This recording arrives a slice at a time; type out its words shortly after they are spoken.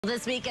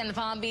This weekend, the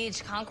Palm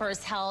Beach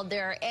Concours held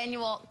their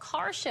annual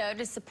car show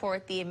to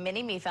support the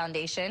MiniMe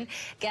Foundation.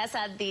 Guests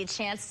had the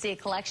chance to see a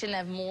collection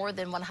of more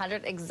than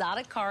 100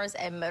 exotic cars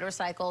and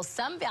motorcycles,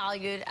 some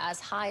valued as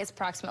high as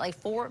approximately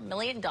 $4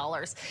 million.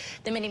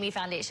 The MiniMe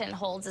Foundation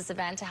holds this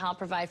event to help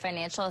provide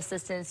financial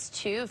assistance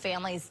to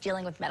families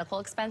dealing with medical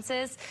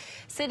expenses.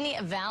 Sidney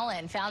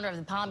Vallon, founder of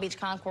the Palm Beach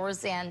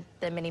Concours and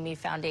the MiniMe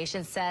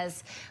Foundation,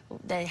 says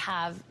they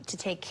have to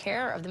take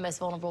care of the most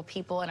vulnerable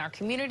people in our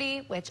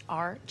community, which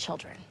are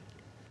children.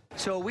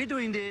 So we're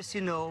doing this,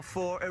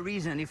 for a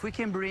reason. If we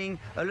can bring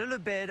a little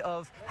bit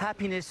of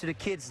happiness to the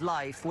kids'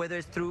 life, whether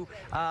it's through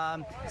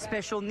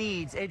special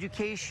needs,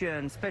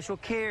 education, special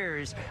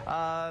cares,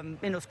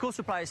 school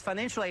supplies,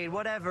 financial aid,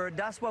 whatever,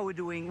 that's what we're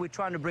doing. We're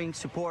trying to bring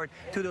support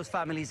to those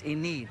families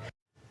in need.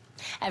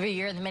 Every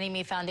year, the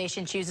MiniMe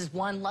Foundation chooses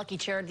one lucky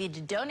charity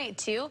to donate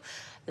to.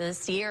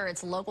 This year,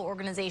 it's local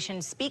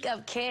organization Speak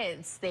Up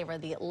Kids. They were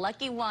the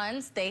lucky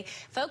ones. They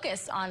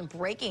focus on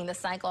breaking the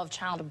cycle of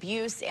child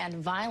abuse and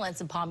violence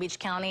in Palm Beach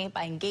County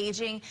by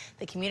engaging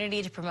the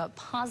community to promote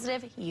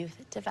positive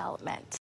youth development.